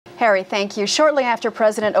Harry, thank you. Shortly after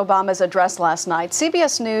President Obama's address last night,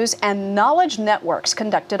 CBS News and Knowledge Networks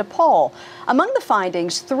conducted a poll. Among the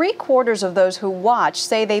findings, 3/4 of those who watched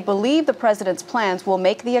say they believe the president's plans will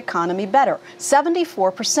make the economy better,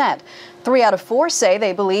 74%. 3 out of 4 say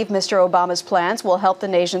they believe Mr. Obama's plans will help the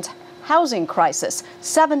nation's housing crisis,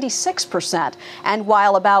 76%. And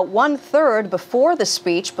while about 1/3 before the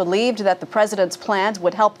speech believed that the president's plans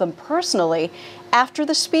would help them personally, after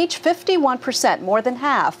the speech, 51%, more than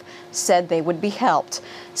half, said they would be helped.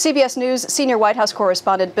 CBS News senior White House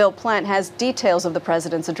correspondent Bill Plante has details of the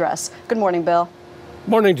president's address. Good morning, Bill.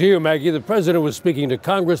 Morning to you, Maggie. The president was speaking to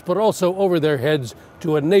Congress, but also over their heads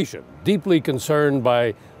to a nation deeply concerned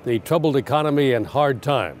by the troubled economy and hard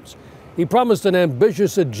times. He promised an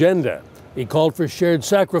ambitious agenda. He called for shared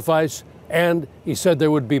sacrifice, and he said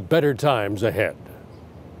there would be better times ahead.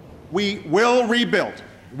 We will rebuild,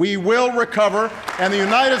 we will recover, and the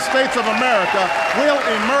United States of America will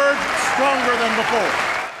emerge stronger than before.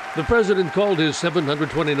 The president called his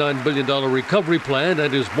 $729 billion recovery plan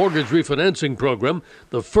and his mortgage refinancing program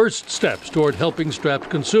the first steps toward helping strapped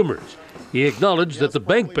consumers. He acknowledged that the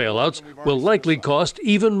bank bailouts will likely cost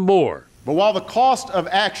even more. But while the cost of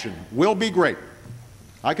action will be great,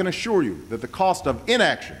 I can assure you that the cost of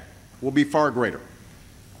inaction will be far greater.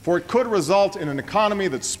 For it could result in an economy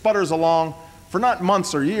that sputters along for not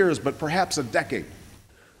months or years, but perhaps a decade.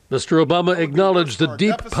 Mr. Obama acknowledged the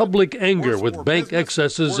deep public anger with bank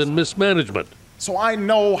excesses and mismanagement. So I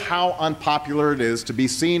know how unpopular it is to be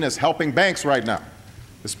seen as helping banks right now,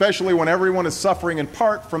 especially when everyone is suffering in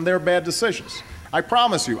part from their bad decisions. I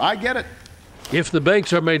promise you, I get it. If the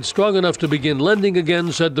banks are made strong enough to begin lending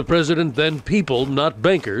again, said the president, then people, not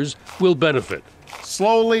bankers, will benefit.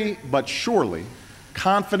 Slowly but surely,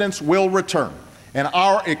 confidence will return, and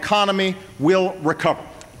our economy will recover.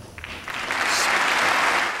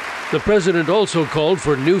 The president also called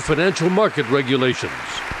for new financial market regulations.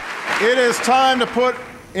 It is time to put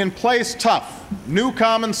in place tough, new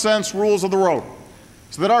common sense rules of the road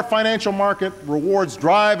so that our financial market rewards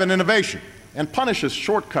drive and innovation and punishes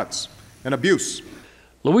shortcuts and abuse.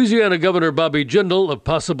 Louisiana Governor Bobby Jindal, a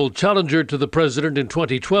possible challenger to the president in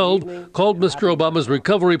 2012, called Mr. Obama's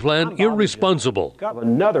recovery plan irresponsible.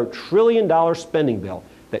 Another $1 trillion spending bill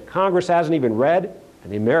that Congress hasn't even read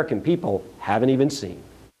and the American people haven't even seen.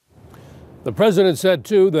 The president said,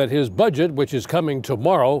 too, that his budget, which is coming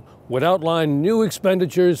tomorrow, would outline new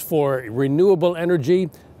expenditures for renewable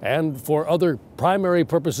energy and for other primary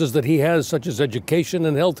purposes that he has, such as education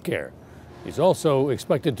and health care. He's also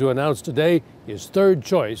expected to announce today his third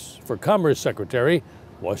choice for Commerce Secretary.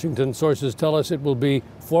 Washington sources tell us it will be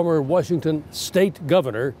former Washington State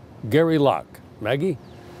Governor Gary Locke. Maggie?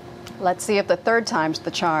 Let's see if the third time's the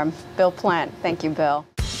charm. Bill Plante. Thank you, Bill.